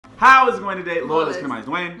How is it going today? Lord, let's come on.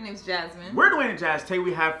 Dwayne. My name's Jasmine. We're Dwayne and Jazz. Today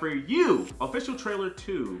we have for you official trailer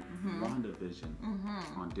 2, WandaVision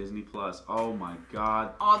on Disney Plus. Oh my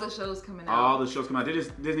God. All the shows coming out. All the shows coming out.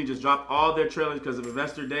 Disney just dropped all their trailers because of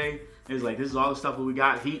Investor Day. It's like, this is all the stuff that we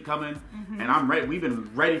got, heat coming, and I'm ready. We've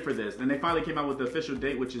been ready for this. And they finally came out with the official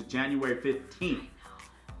date, which is January 15th.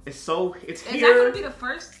 It's here. Is that going to be the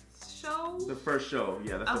first show? The first show,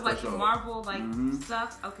 yeah, that's the first show. Of like the Marvel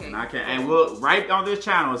stuff? Okay. And we'll, right on this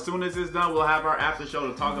channel, as soon as it's done, we'll have our after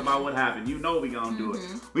show to talk about what happened. You know we're going to do it.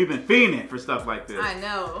 We've been fiending for stuff like this. I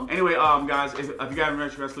know. Anyway, guys, if you guys haven't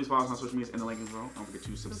registered, please follow us on social media in the link in below. Don't forget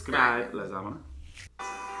to subscribe. Let's have one.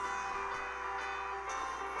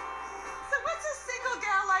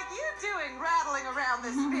 Doing rattling around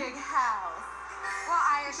this big house? Well,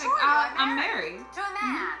 I assure you, I'm married to a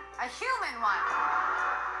man, a human one.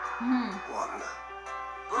 Wanda.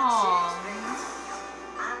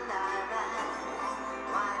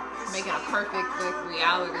 Making a perfect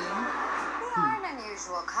reality. You are an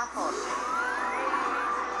unusual couple.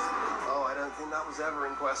 Oh, I don't think that was ever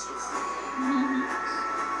in question.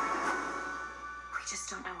 We just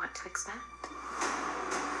don't know what to expect.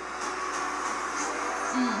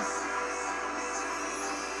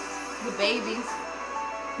 The babies.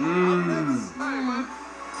 Right.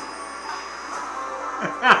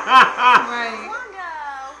 Wanda,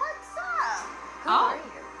 what's up? Who Oh. are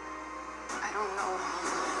you? I don't know.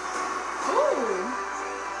 Ooh.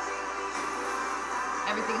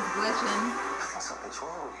 Everything's glitching. I think something's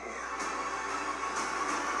wrong here.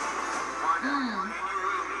 Mm.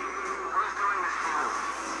 Who's doing this to you?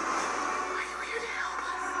 Are you here to help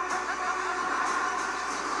us?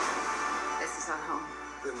 This is our home.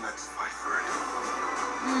 Then let's fight for it.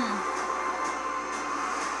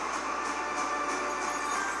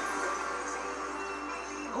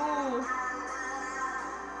 Ooh.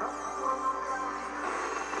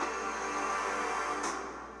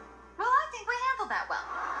 Well, I think we handled that well.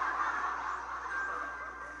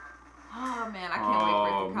 Oh man, I can't wait for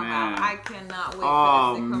it to come out. I cannot wait for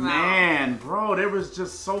Oh this to come out. man, bro, there was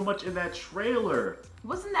just so much in that trailer.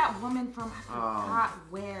 Wasn't that woman from, I forgot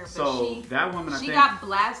where, but So that woman, I she think, got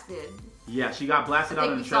blasted. yeah, she got blasted I out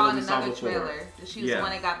think in we the saw trailer in we saw another before. trailer. She was the one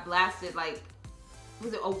that got blasted, like,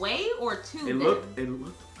 was it away or two? It looked, I don't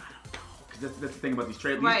know, because that's the thing about these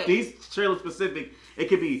trailers. Right. These trailers specific, it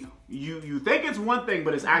could be, you think it's one thing,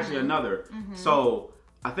 but it's actually another. So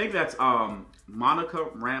I think that's Monica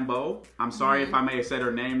Rambeau. I'm sorry if I may have said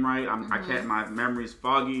her name right. I can't, my memory's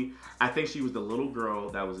foggy. I think she was the little girl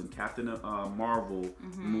that was in Captain Marvel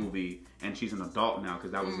movie, and she's an adult now because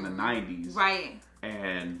that was in the 90s. Right.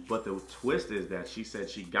 But the twist is that she said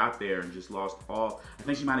she got there and just lost all. I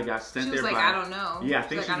think she might have got sent there. She was like, I don't know. Yeah, I She's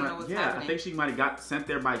think like, she I don't might. know what's Yeah, happening. I think she might have got sent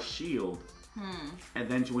there by Shield. And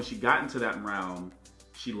then when she got into that round,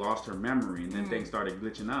 she lost her memory, and then things started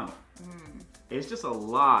glitching out. It's just a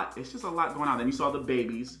lot. It's just a lot going on. Then you saw the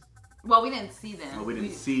babies. Well, we didn't see them. Well, we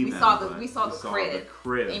didn't see them. We saw the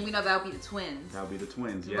crib. And we know that'll be the twins. That'll be the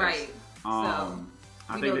twins. Yes. Right. So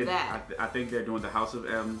we know that. I think they're doing the House of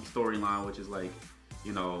M storyline, which is like,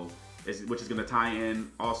 you know, which is going to tie in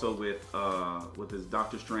also with this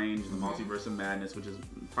Doctor Strange and the Multiverse of Madness, which is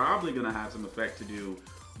probably going to have some effect to do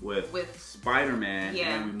with Spider-Man,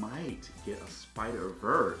 and we might get a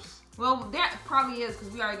Spider-Verse. Well, that probably is,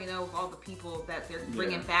 because we already know of all the people that they're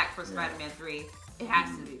bringing back for Spider-Man 3. It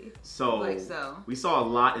has to be. So we saw a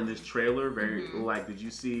lot in this trailer. Very like, did you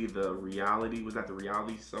see the reality? Was that the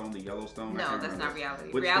reality stone, the yellow stone? No, that's not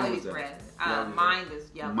reality. Which Reality's stone was red. that? Mind is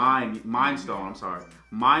yellow. Mind Stone. I'm sorry,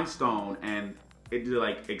 Mind Stone, and it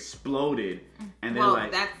like exploded, and then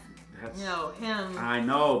like that's him. I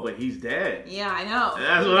know, but he's dead. Yeah, I know.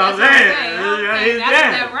 That's what I'm saying. He's that's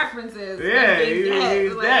dead. What that reference is. Yeah, he's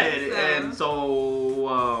dead. dead. And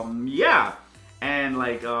so, yeah. And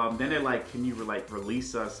like, then they're like, can you like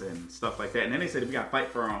release us and stuff like that? And then they said we got to fight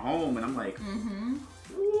for our home. And I'm like,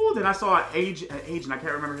 ooh. Then I saw an agent, I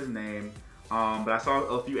can't remember his name. But I saw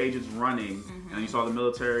a few agents running, and you saw the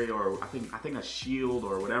military, or I think a Shield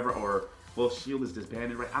or whatever, or well, Shield is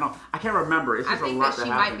disbanded, right? I can't remember. It's just a lot that she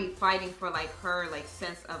happened. might be fighting for like her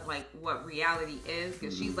sense of like what reality is,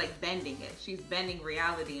 because she's like bending it. She's bending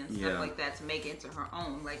reality and stuff like that to make it into her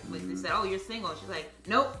own. Like when they said, "Oh, you're single," she's like,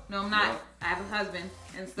 "Nope, no, I'm not. I have a husband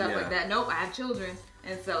and stuff like that. Nope, I have children."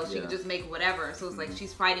 And so she can just make whatever. So it's like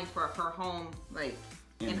she's fighting for her home, like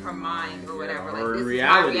in her mind or whatever. Like, this is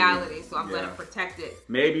my reality, so I'm gonna protect it.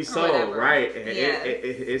 Maybe so, right?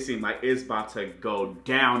 It seemed like it's about to go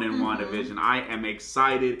down in WandaVision. I am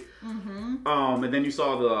excited. And then you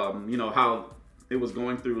saw the, you know, how it was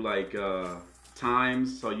going through like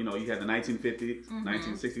times. So you know, you had the 1950s,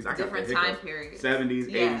 1960s. I got Different the time period. 70s,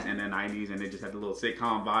 Yeah. 80s, and then 90s, and they just had the little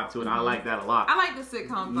sitcom vibe to it. And I like that a lot. I like the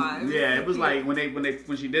sitcom vibe. Yeah, it was like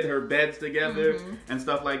when she did her beds together and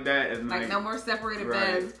stuff like that. And like no more separated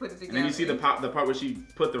beds, put it together. And then you see the part where she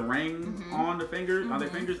put the ring on the fingers, on their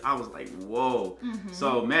fingers. I was like, whoa.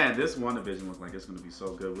 So man, this WandaVision looks like it's gonna be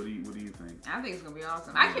so good. What do you think? I think it's gonna be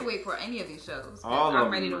awesome. I can't wait for any of these shows. All I'm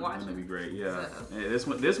of ready them to are watch gonna it. be great. Yeah. So. Yeah,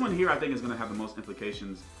 this one here, I think is gonna have the most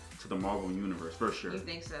implications to the Marvel universe for sure. You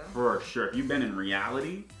think so? For sure. If you've been in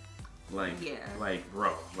reality, like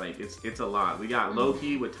bro, like it's a lot. We got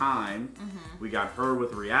Loki with time. We got her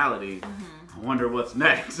with reality. I wonder what's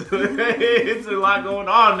next. It's a lot going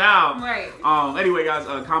on now. Right. Anyway, guys,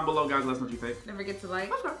 comment below, guys. Let us know what you think. Don't forget to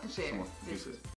like and share. Pieces.